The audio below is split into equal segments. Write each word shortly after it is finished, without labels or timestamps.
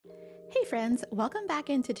Hey friends, welcome back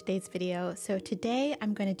into today's video. So today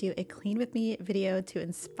I'm going to do a clean with me video to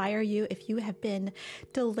inspire you. If you have been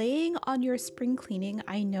delaying on your spring cleaning,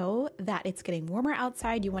 I know that it's getting warmer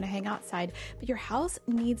outside, you want to hang outside, but your house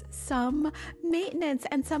needs some maintenance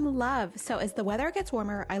and some love. So as the weather gets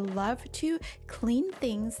warmer, I love to clean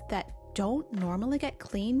things that don't normally get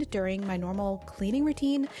cleaned during my normal cleaning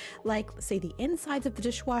routine, like say the insides of the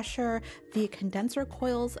dishwasher, the condenser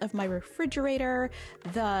coils of my refrigerator,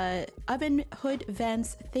 the oven hood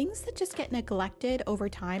vents, things that just get neglected over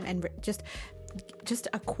time and just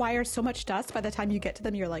acquire so much dust. By the time you get to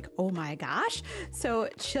them, you're like, oh my gosh. So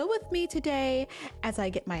chill with me today as I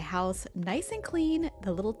get my house nice and clean,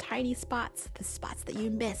 the little tiny spots, the spots that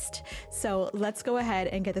you missed. So let's go ahead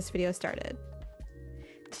and get this video started.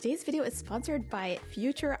 Today's video is sponsored by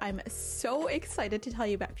Future. I'm so excited to tell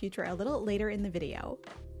you about Future a little later in the video.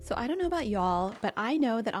 So I don't know about y'all, but I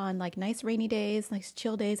know that on like nice rainy days, nice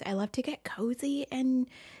chill days, I love to get cozy and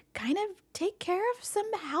kind of take care of some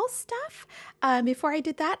house stuff. Before I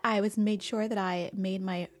did that, I made sure that I made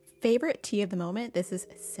my favorite tea of the moment. This is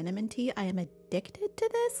cinnamon tea. I am addicted to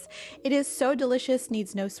this. It is so delicious,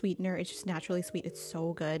 needs no sweetener. It's just naturally sweet. It's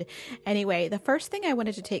so good. Anyway, the first thing I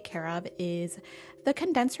wanted to take care of is the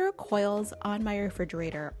condenser coils on my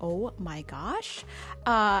refrigerator. Oh my gosh.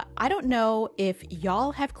 I don't know if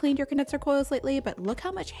y'all have cleaned your condenser coils lately, but look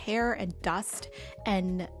how much hair and dust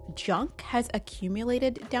and junk has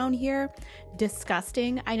accumulated down here.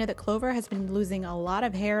 Disgusting. I know that Clover has been losing a lot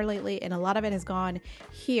of hair lately and a lot of it has gone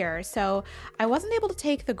here. So I wasn't able to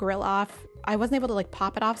take the grill off. I wasn't able to like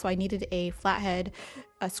pop it off. So I needed a flathead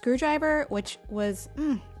screwdriver, which was,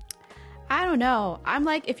 I don't know. I'm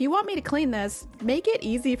like, if you want me to clean this, make it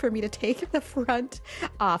easy for me to take the front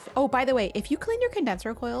off. Oh, by the way, if you clean your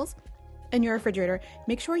condenser coils in your refrigerator,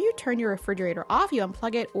 make sure you turn your refrigerator off, you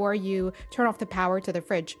unplug it, or you turn off the power to the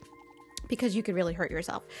fridge because you could really hurt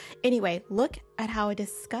yourself. Anyway, look at how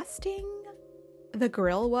disgusting the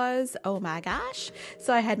grill was. Oh my gosh.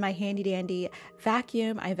 So I had my handy dandy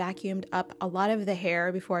vacuum. I vacuumed up a lot of the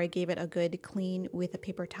hair before I gave it a good clean with a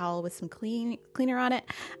paper towel with some cleaner on it.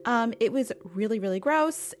 It was really, really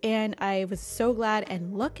gross and I was so glad.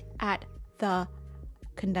 And look at the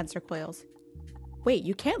condenser coils. Wait,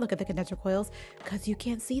 you can't look at the condenser coils because you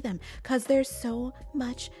can't see them because there's so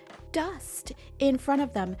much dust in front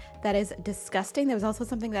of them. That is disgusting. There was also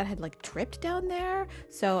something that had like dripped down there.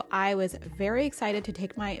 So I was very excited to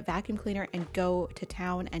take my vacuum cleaner and go to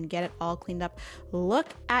town and get it all cleaned up.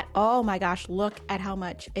 Oh my gosh, look at how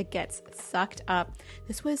much it gets sucked up.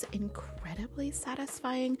 This was incredibly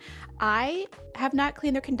satisfying. I have not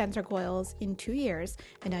cleaned their condenser coils in 2 years,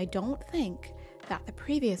 and I don't think that the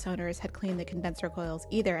previous owners had cleaned the condenser coils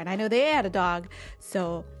either. And I know they had a dog,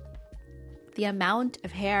 so the amount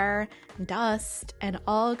of hair, dust, and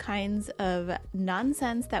all kinds of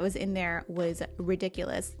nonsense that was in there was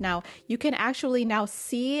ridiculous. Now, you can actually now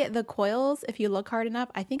see the coils if you look hard enough.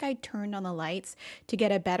 I think I turned on the lights to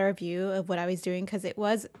get a better view of what I was doing because it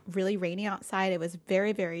was really rainy outside. It was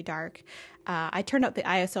very, very dark. I turned up the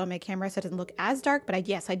ISO on my camera so it doesn't look as dark, but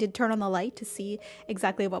yes, I did turn on the light to see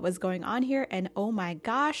exactly what was going on here. And oh my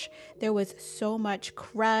gosh, there was so much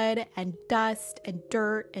crud and dust and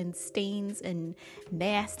dirt and stains and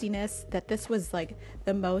nastiness that this was like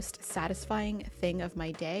the most satisfying thing of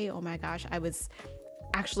my day. Oh my gosh, I was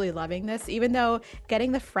actually loving this, even though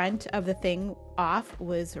getting the front of the thing off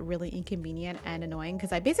was really inconvenient and annoying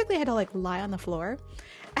because I basically had to like lie on the floor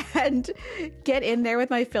and get in there with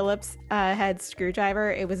my Phillips head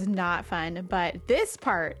screwdriver. It was not fun, but this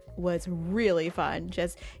part was really fun,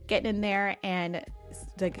 just getting in there and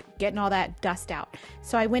like getting all that dust out.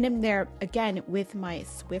 So I went in there again with my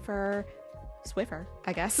Swiffer,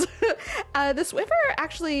 I guess. The Swiffer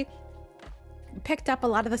actually picked up a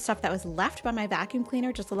lot of the stuff that was left by my vacuum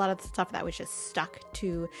cleaner, just a lot of the stuff that was just stuck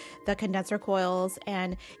to the condenser coils.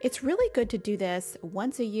 And it's really good to do this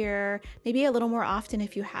once a year, maybe a little more often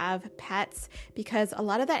if you have pets, because a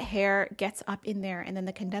lot of that hair gets up in there and then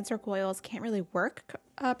the condenser coils can't really work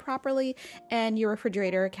properly and your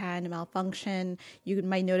refrigerator can malfunction. You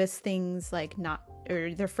might notice things like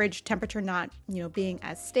the fridge temperature not, being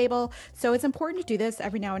as stable. So it's important to do this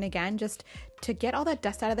every now and again just to get all that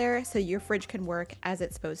dust out of there so your fridge can work as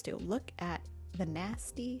it's supposed to. Look at the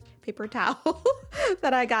nasty paper towel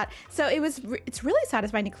that I got. So it's really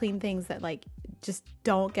satisfying to clean things that like just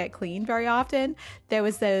don't get cleaned very often. There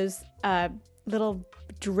was those little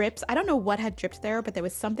drips. I don't know what had dripped there, but there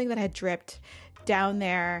was something that had dripped down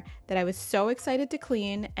there that I was so excited to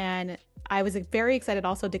clean. And I was very excited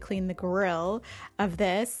also to clean the grill of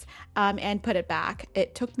this and put it back.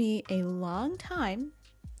 It took me a long time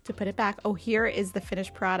to put it back. Oh, here is the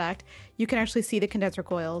finished product. You can actually see the condenser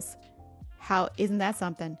coils. How isn't that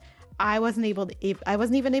something? I wasn't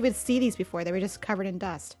even able to see these before. They were just covered in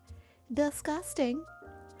dust. Disgusting.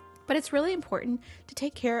 But it's really important to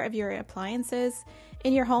take care of your appliances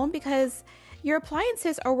in your home because your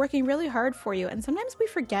appliances are working really hard for you. And sometimes we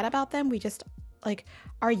forget about them. We just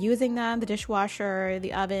are using them, the dishwasher,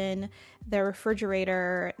 the oven, the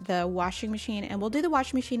refrigerator, the washing machine. And we'll do the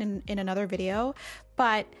washing machine in another video.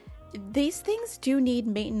 But these things do need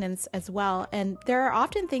maintenance as well. And there are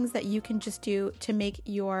often things that you can just do to make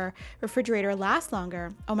your refrigerator last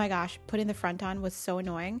longer. Oh my gosh, putting the front on was so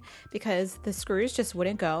annoying because the screws just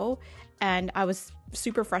wouldn't go. And I was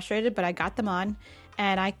super frustrated, but I got them on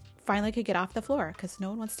and I finally could get off the floor because no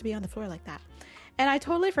one wants to be on the floor like that. And I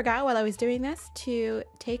totally forgot while I was doing this to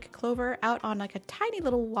take Clover out on like a tiny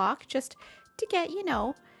little walk just to get,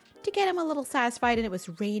 to get him a little satisfied. And it was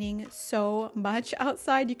raining so much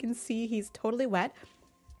outside. You can see he's totally wet.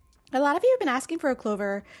 A lot of you have been asking for a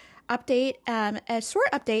Clover update. A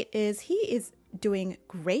short update is he is doing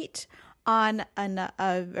great on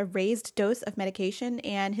a raised dose of medication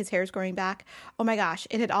and his hair is growing back. Oh my gosh,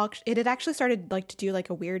 it had actually started to do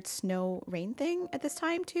like a weird snow rain thing at this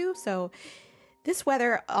time too. So this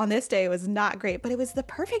weather on this day was not great, but it was the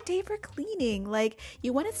perfect day for cleaning.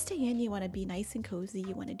 You want to stay in, you want to be nice and cozy,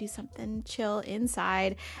 you want to do something chill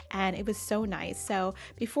inside, and it was so nice. So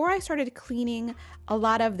before I started cleaning a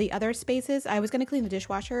lot of the other spaces, I was going to clean the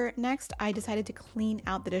dishwasher next. I decided to clean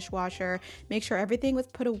out the dishwasher, make sure everything was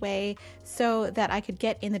put away so that I could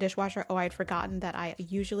get in the dishwasher. Oh, I had forgotten that I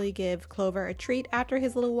usually give Clover a treat after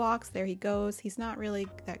his little walks. There he goes. He's not really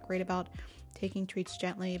that great about taking treats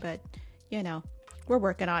gently, but we're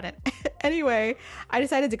working on it. Anyway, I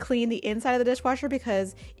decided to clean the inside of the dishwasher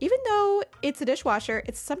because even though it's a dishwasher,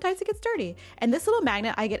 sometimes it gets dirty. And this little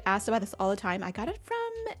magnet, I get asked about this all the time. I got it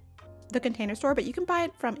from the Container Store, but you can buy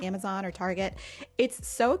it from Amazon or Target. It's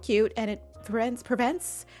so cute and it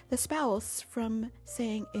prevents the spouse from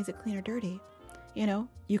saying, is it clean or dirty?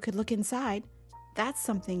 You could look inside. That's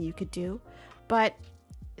something you could do. But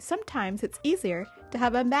sometimes it's easier to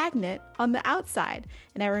have a magnet on the outside.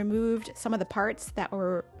 And I removed some of the parts that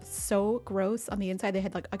were so gross on the inside. They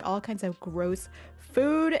had like all kinds of gross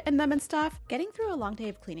food in them and stuff. Getting through a long day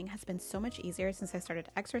of cleaning has been so much easier since I started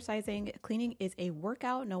exercising. Cleaning is a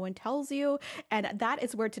workout, no one tells you. And that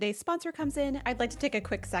is where today's sponsor comes in. I'd like to take a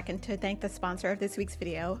quick second to thank the sponsor of this week's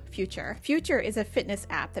video, Future. Future is a fitness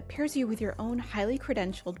app that pairs you with your own highly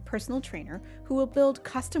credentialed personal trainer who will build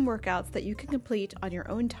custom workouts that you can complete on your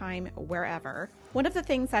own time wherever. One of the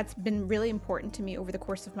things that's been really important to me over the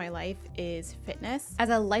course of my life is fitness. As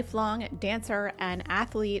a lifelong dancer and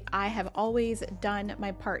athlete, I have always done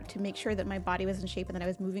my part to make sure that my body was in shape and that I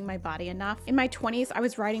was moving my body enough. In my 20s, I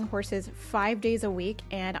was riding horses 5 days a week,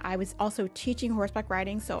 and I was also teaching horseback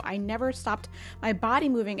riding, so I never stopped my body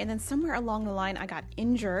moving. And then somewhere along the line, I got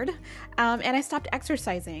injured, and I stopped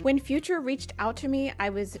exercising. When Future reached out to me, I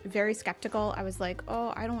was very skeptical. I was like,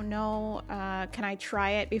 oh, I don't know. Can I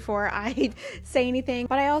try it before I say anything?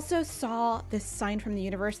 But I also saw this sign from the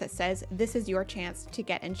universe that says, this is your chance to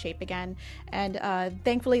get in shape again. And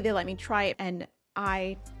thankfully they let me try it, and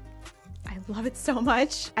I love it so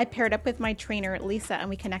much. I paired up with my trainer, Lisa, and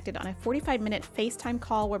we connected on a 45-minute FaceTime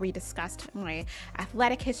call where we discussed my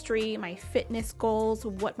athletic history, my fitness goals,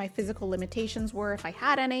 what my physical limitations were if I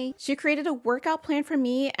had any. She created a workout plan for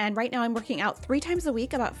me, and right now I'm working out 3 times a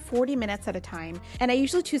week, about 40 minutes at a time. And I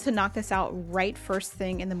usually choose to knock this out right first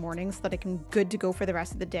thing in the morning so that I can good to go for the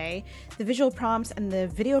rest of the day. The visual prompts and the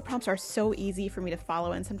video prompts are so easy for me to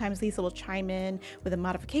follow, and sometimes Lisa will chime in with a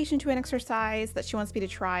modification to an exercise that she wants me to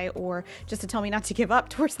try, or just to tell me not to give up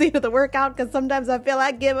towards the end of the workout, because sometimes I feel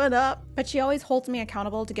like giving up. But she always holds me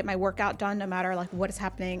accountable to get my workout done no matter what is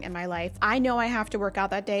happening in my life. I know I have to work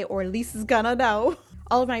out that day or Lisa's gonna know.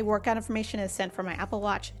 All of my workout information is sent from my Apple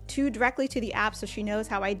Watch directly to the app, so she knows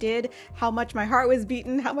how I did, how much my heart was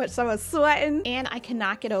beating, how much I was sweating. And I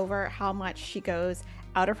cannot get over how much she goes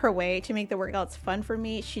out of her way to make the workouts fun for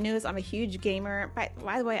me. She knows I'm a huge gamer.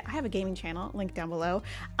 By the way, I have a gaming channel, linked down below.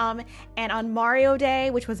 And on Mario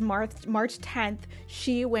Day, which was March 10th,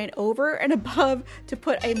 she went over and above to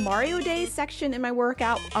put a Mario Day section in my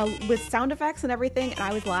workout with sound effects and everything. And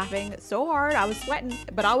I was laughing so hard. I was sweating,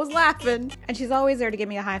 but I was laughing. And she's always there to give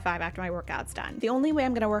me a high five after my workout's done. The only way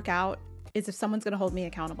I'm gonna work out is if someone's going to hold me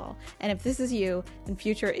accountable. And if this is you, then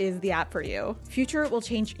Future is the app for you. Future will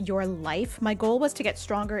change your life. My goal was to get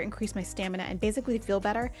stronger, increase my stamina, and basically feel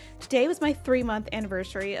better. Today was my 3-month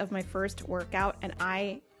anniversary of my first workout, and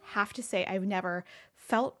I have to say I've never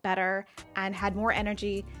felt better and had more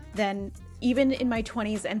energy than even in my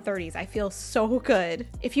 20s and 30s. I feel so good.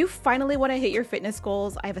 If you finally want to hit your fitness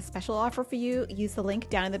goals, I have a special offer for you. Use the link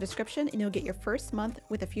down in the description and you'll get your first month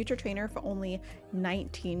with a Future trainer for only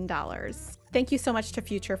 $19. Thank you so much to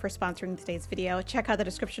Future for sponsoring today's video. Check out the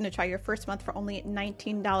description to try your first month for only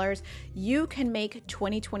 $19. You can make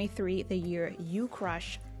 2023 the year you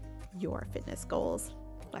crush your fitness goals.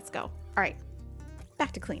 Let's go. All right,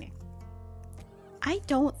 back to cleaning. I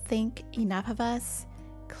don't think enough of us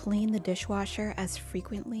clean the dishwasher as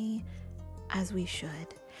frequently as we should,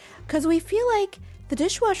 because we feel like the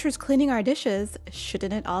dishwasher is cleaning our dishes.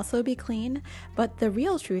 Shouldn't it also be clean? But the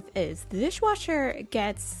real truth is the dishwasher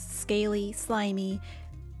gets scaly, slimy,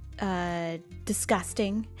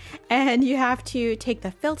 disgusting, and you have to take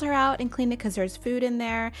the filter out and clean it because there's food in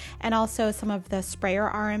there, and also some of the sprayer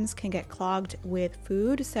arms can get clogged with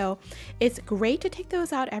food. So it's great to take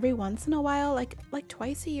those out every once in a while, like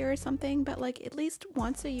twice a year or something, but like at least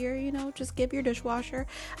once a year, you know, just give your dishwasher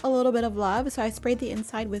a little bit of love. So I sprayed the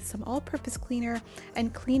inside with some all-purpose cleaner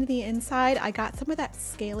and cleaned the inside. I got some of that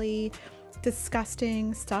scaly,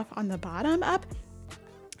 disgusting stuff on the bottom up,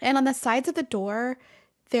 and on the sides of the door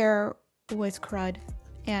there was crud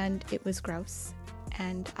and it was gross,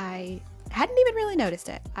 and I hadn't even really noticed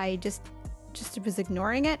it. I just was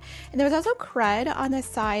ignoring it. And there was also crud on the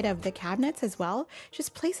side of the cabinets as well,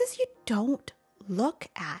 just places you don't look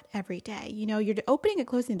at every day. You know, you're opening and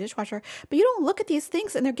closing the dishwasher, but you don't look at these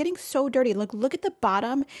things and they're getting so dirty. Look at the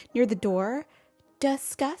bottom near the door.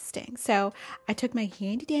 Disgusting. So I took my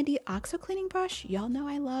handy dandy OXO cleaning brush. Y'all know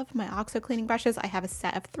I love my OXO cleaning brushes. I have a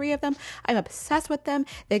set of 3 of them. I'm obsessed with them.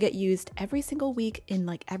 They get used every single week in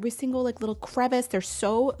like every single like little crevice. They're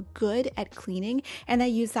so good at cleaning, and I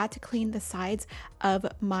use that to clean the sides of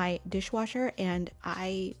my dishwasher, and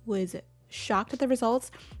I was shocked at the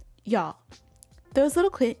results. Y'all, those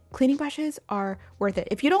little cleaning brushes are worth it.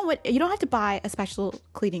 If you don't have to buy a special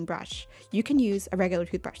cleaning brush. You can use a regular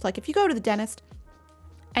toothbrush. Like if you go to the dentist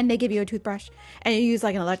and they give you a toothbrush and you use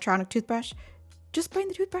like an electronic toothbrush, just bring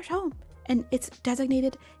the toothbrush home and it's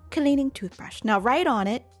designated cleaning toothbrush. Now write on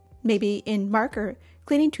it, maybe in marker,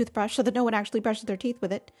 cleaning toothbrush, so that no one actually brushes their teeth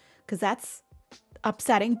with it, because that's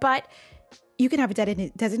upsetting. But you can have a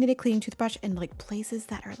designated cleaning toothbrush in like places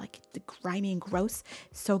that are like grimy and gross.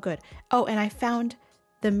 So good. Oh, and I found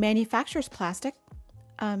the manufacturer's plastic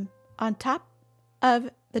on top of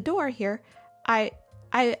the door here. I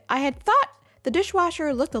had thought the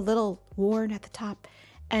dishwasher looked a little worn at the top,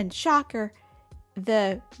 and shocker,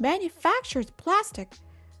 the manufacturer's plastic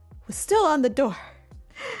was still on the door.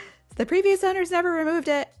 The previous owners never removed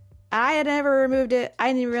it. I had never removed it. I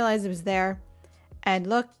didn't even realize it was there. And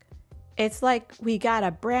look, it's like we got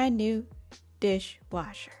a brand new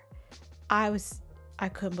dishwasher. I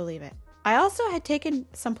couldn't believe it. I also had taken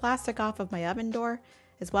some plastic off of my oven door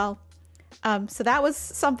as well. So that was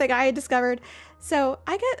something I had discovered. So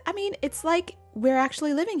it's like we're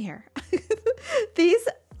actually living here. These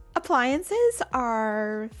appliances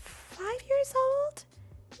are 5 years old,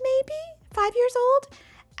 maybe 5 years old,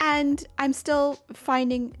 and I'm still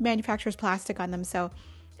finding manufacturer's plastic on them. So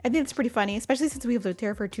I think it's pretty funny, especially since we've lived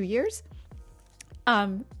here for 2 years.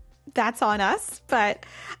 That's on us, but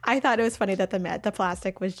I thought it was funny that the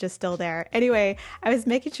plastic was just still there. Anyway, I was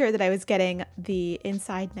making sure that I was getting the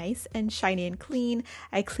inside nice and shiny and clean.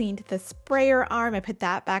 I cleaned the sprayer arm. I put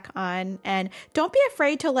that back on, and don't be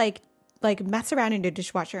afraid to like mess around in your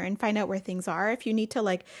dishwasher and find out where things are. If you need to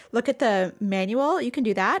like look at the manual, you can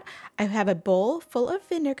do that. I have a bowl full of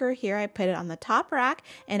vinegar here. I put it on the top rack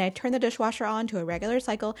and I turn the dishwasher on to a regular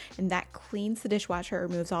cycle, and that cleans the dishwasher,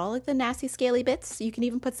 removes all like the nasty scaly bits. You can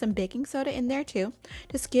even put some baking soda in there too.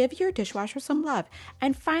 Just give your dishwasher some love.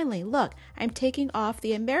 And finally, look, I'm taking off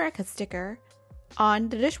the America sticker on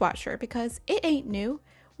the dishwasher because it ain't new.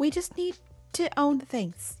 We just need to own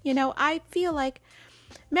things. You know, I feel like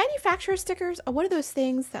manufacturer stickers are one of those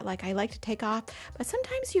things that like I like to take off, but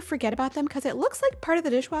sometimes you forget about them because it looks like part of the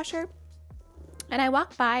dishwasher. And I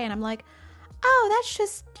walk by and I'm like, oh, that's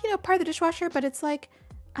just, part of the dishwasher, but it's like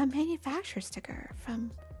a manufacturer sticker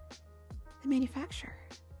from the manufacturer.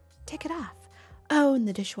 Take it off. Own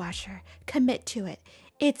the dishwasher. Commit to it.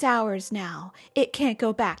 It's ours now. It can't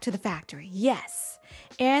go back to the factory. Yes.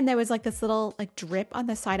 And there was like this little like drip on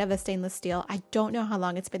the side of the stainless steel. I don't know how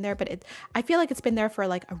long it's been there, but I feel like it's been there for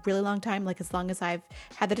like a really long time, like as long as I've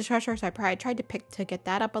had the dishwasher. So I tried to get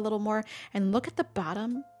that up a little more. And look at the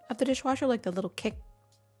bottom of the dishwasher, like the little kick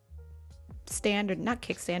stand, or not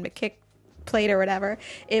kick stand, but kick plate or whatever.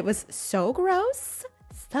 It was so gross.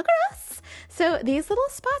 So gross. So these little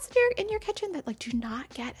spots in your kitchen that like do not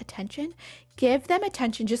get attention, give them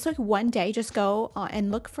attention. Just like one day, just go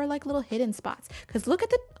and look for like little hidden spots. Because look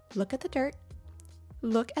at the dirt.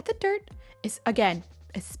 Look at the dirt. Is again,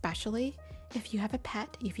 especially if you have a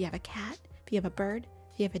pet, if you have a cat, if you have a bird,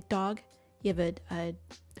 if you have a dog, you have a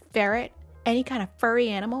ferret, any kind of furry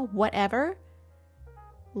animal, whatever.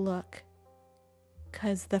 Look,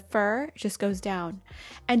 because the fur just goes down.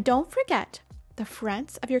 And don't forget the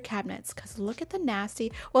fronts of your cabinets, because look at the nasty,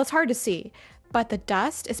 well, it's hard to see, but the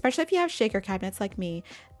dust, especially if you have shaker cabinets like me,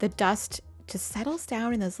 the dust just settles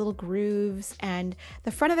down in those little grooves, and the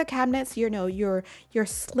front of the cabinets, you know, you're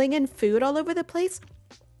slinging food all over the place,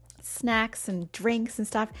 snacks and drinks and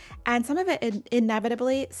stuff, and some of it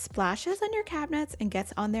inevitably splashes on your cabinets and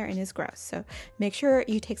gets on there and is gross. So make sure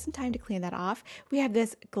you take some time to clean that off. We have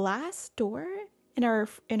this glass door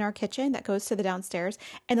in our kitchen that goes to the downstairs,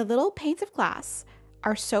 and the little panes of glass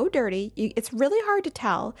are so dirty, it's really hard to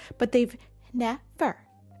tell, but they've never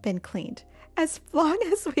been cleaned as long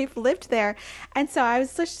as we've lived there. And so I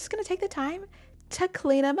was just going to take the time to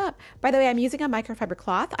clean them up. By the way, I'm using a microfiber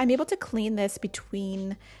cloth. I'm able to clean this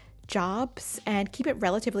between jobs and keep it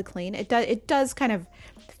relatively clean. It does kind of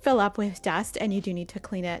fill up with dust, and you do need to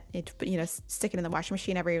clean it. Stick it in the washing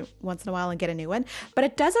machine every once in a while and get a new one. But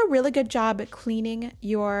it does a really good job at cleaning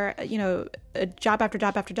your, job after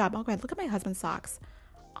job after job. Oh God, look at my husband's socks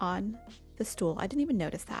on the stool. I didn't even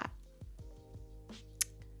notice that.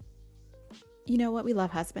 You know what? We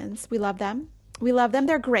love husbands. We love them. We love them.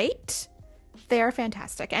 They're great. They're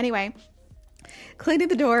fantastic. Anyway, cleaning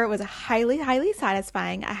the door was highly, highly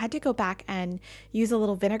satisfying. I had to go back and use a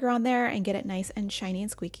little vinegar on there and get it nice and shiny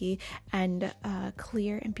and squeaky and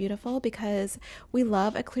clear and beautiful, because we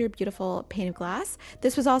love a clear, beautiful pane of glass.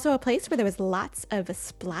 This was also a place where there was lots of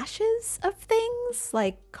splashes of things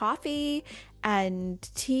like coffee and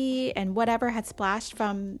tea and whatever had splashed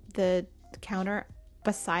from the counter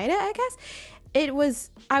beside it, I guess.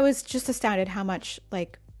 I was just astounded how much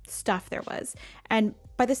like stuff there was. And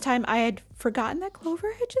by this time I had forgotten that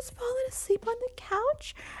Clover had just fallen asleep on the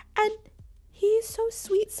couch, and he's so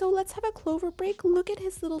sweet. So let's have a Clover break. Look at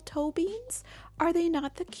his little toe beans. Are they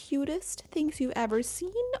not the cutest things you've ever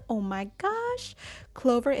seen? Oh my gosh.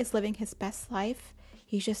 Clover is living his best life.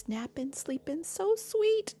 He's just napping, sleeping, so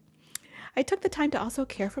sweet. I took the time to also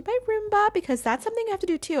care for my Roomba, because that's something I have to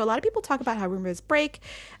do too. A lot of people talk about how Roombas break.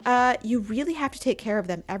 You really have to take care of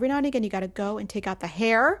them. Every now and again, you got to go and take out the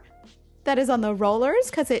hair that is on the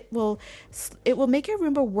rollers, because it will make your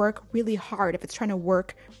Roomba work really hard if it's trying to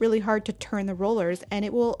work really hard to turn the rollers, and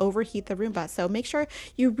it will overheat the Roomba. So make sure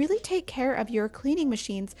you really take care of your cleaning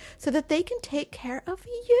machines so that they can take care of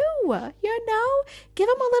you. Give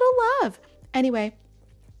them a little love. Anyway,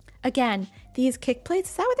 again, these kick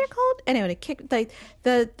plates, is that what they're called? Anyway,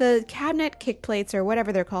 the cabinet kick plates or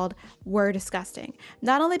whatever they're called were disgusting.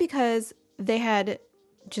 Not only because they had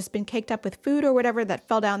just been caked up with food or whatever that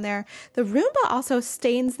fell down there, the Roomba also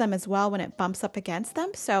stains them as well when it bumps up against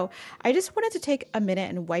them. So I just wanted to take a minute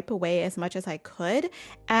and wipe away as much as I could.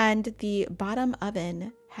 And the bottom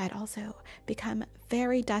oven had also become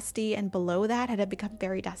very dusty, and below that had become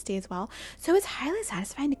very dusty as well. So it's highly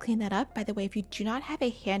satisfying to clean that up. By the way, if you do not have a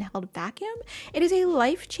handheld vacuum, it is a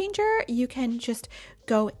life changer. You can just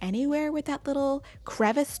go anywhere with that little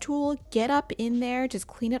crevice tool, get up in there, just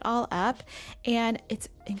clean it all up, and it's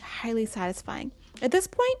highly satisfying. At this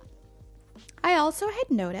point, I also had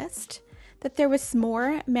noticed that there was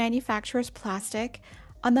more manufacturer's plastic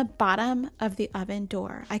on the bottom of the oven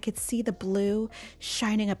door. I could see the blue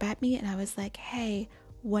shining up at me, and I was like, hey,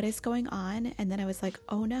 what is going on? And then I was like,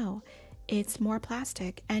 oh no, it's more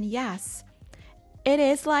plastic. And yes, it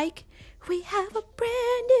is like, we have a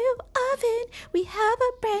brand new oven. We have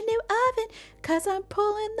a brand new oven, 'cause I'm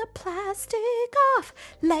pulling the plastic off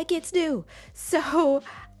like it's new. So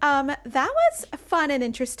that was fun and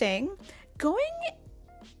interesting. Going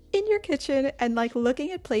in your kitchen and like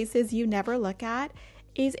looking at places you never look at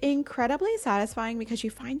is incredibly satisfying, because you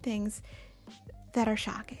find things that are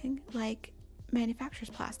shocking, like manufacturer's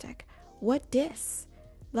plastic. What dis?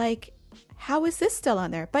 Like, how is this still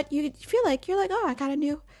on there? But you feel like you're like, oh, I got a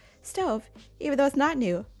new stove, even though it's not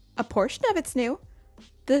new. A portion of it's new.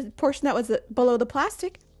 The portion that was below the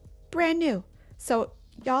plastic, brand new. So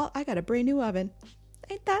y'all, I got a brand new oven.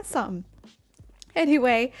 Ain't that something?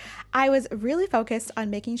 Anyway, I was really focused on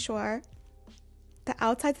making sure the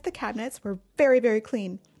outsides of the cabinets were very, very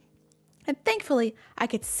clean. And thankfully, I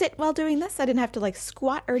could sit while doing this. I didn't have to like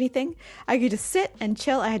squat or anything. I could just sit and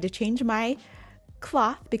chill. I had to change my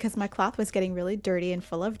cloth because my cloth was getting really dirty and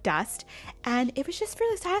full of dust, and it was just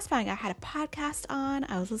really satisfying. I had a podcast on.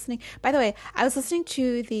 I was listening. By the way, I was listening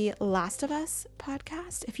to the Last of Us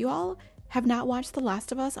podcast. If you all have not watched The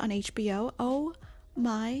Last of Us on HBO, oh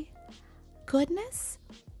my goodness,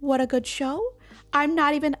 what a good show. I'm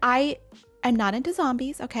not into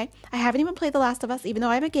zombies, okay? I haven't even played The Last of Us, even though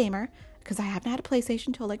I'm a gamer, because I haven't had a PlayStation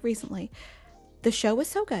until like recently. The show was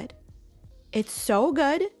so good. It's so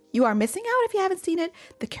good. You are missing out if you haven't seen it.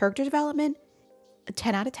 The character development, a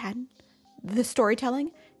 10 out of 10. The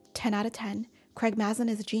storytelling, 10 out of 10. Craig Mazin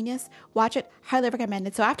is a genius. Watch it. Highly recommend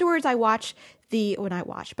it. So afterwards, I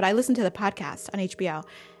listened to the podcast on HBO,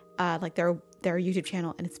 like their YouTube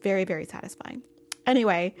channel, and it's very, very satisfying.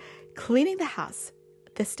 Anyway, cleaning the house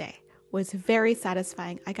this day was very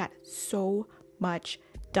satisfying. I got so much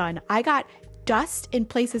done. I got dust in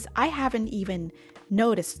places I haven't even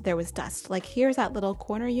noticed there was dust. Like here's that little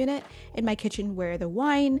corner unit in my kitchen where the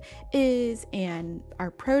wine is and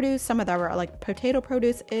our produce, some of our like potato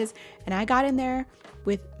produce is, and I got in there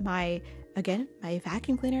with my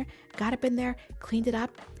vacuum cleaner, got up in there, cleaned it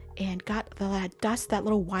up, and got the dust, that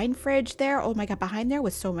little wine fridge there. Oh my God, behind there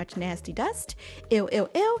was so much nasty dust. Ew, ew,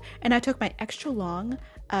 ew. And I took my extra long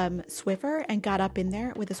Swiffer and got up in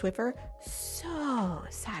there with a Swiffer. So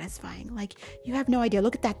satisfying. Like you have no idea.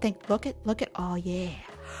 Look at that thing. Look at, oh yeah.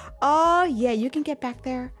 Oh yeah, you can get back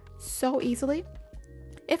there so easily.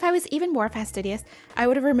 If I was even more fastidious, I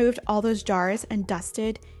would have removed all those jars and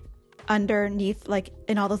dusted underneath, like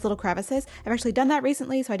in all those little crevices. I've actually done that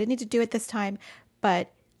recently, so I didn't need to do it this time,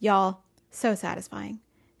 but y'all, so satisfying.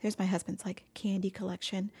 There's my husband's like candy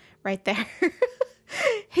collection right there.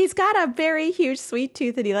 He's got a very huge sweet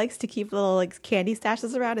tooth and he likes to keep little like candy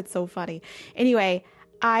stashes around. It's so funny. Anyway,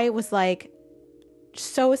 I was like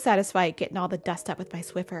so satisfied getting all the dust up with my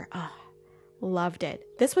Swiffer. Oh, loved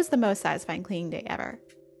it. This was the most satisfying cleaning day ever.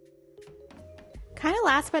 Kind of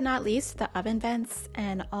last but not least, the oven vents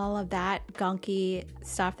and all of that gunky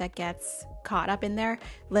stuff that gets caught up in there.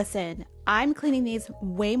 Listen, I'm cleaning these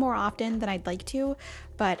way more often than I'd like to,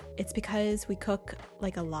 but it's because we cook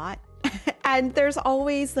like a lot and there's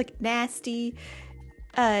always like nasty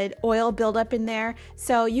oil buildup in there.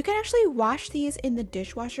 So you can actually wash these in the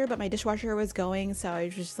dishwasher, but my dishwasher was going, so I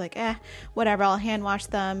was just like, whatever, I'll hand wash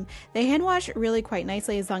them. They hand wash really quite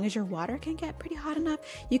nicely as long as your water can get pretty hot enough.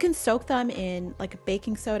 You can soak them in like a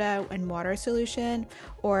baking soda and water solution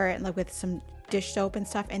or like with some dish soap and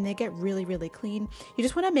stuff, and they get really, really clean. You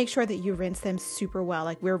just want to make sure that you rinse them super well.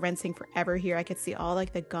 Like we're rinsing forever here. I could see all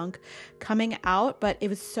like the gunk coming out, but it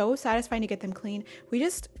was so satisfying to get them clean. We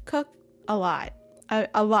just cook a lot.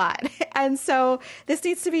 And so this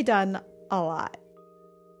needs to be done a lot.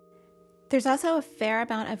 There's also a fair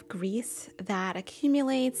amount of grease that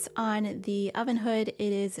accumulates on the oven hood. It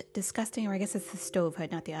is disgusting, or I guess it's the stove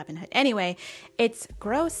hood, not the oven hood. Anyway, it's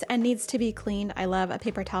gross and needs to be cleaned. I love a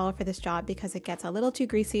paper towel for this job because it gets a little too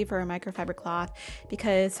greasy for a microfiber cloth,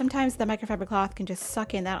 because sometimes the microfiber cloth can just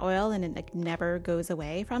suck in that oil and it like never goes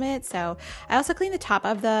away from it. So I also clean the top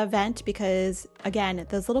of the vent because, again,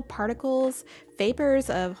 those little particles, vapors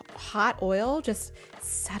of hot oil just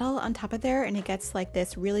settle on top of there and it gets like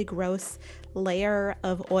this really gross layer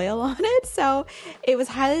of oil on it. So it was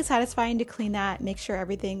highly satisfying to clean that, make sure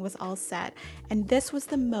everything was all set. And this was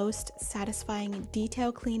the most satisfying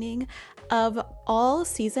detail cleaning of all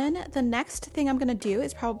season. The next thing I'm going to do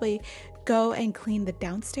is probably go and clean the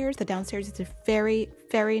downstairs. The downstairs is very,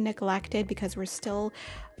 very neglected because we're still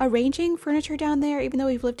arranging furniture down there. Even though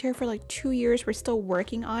we've lived here for like 2 years, we're still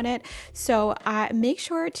working on it. So make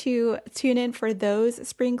sure to tune in for those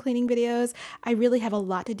spring cleaning videos. I really have a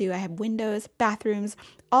lot to do. I have windows, bathrooms,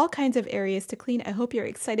 all kinds of areas to clean. I hope you're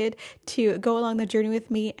excited to go along the journey with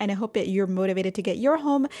me, and I hope that you're motivated to get your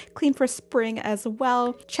home clean for spring as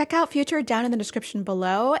well. Check out Future down in the description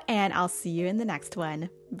below, and I'll see you in the next one.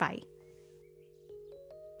 Bye.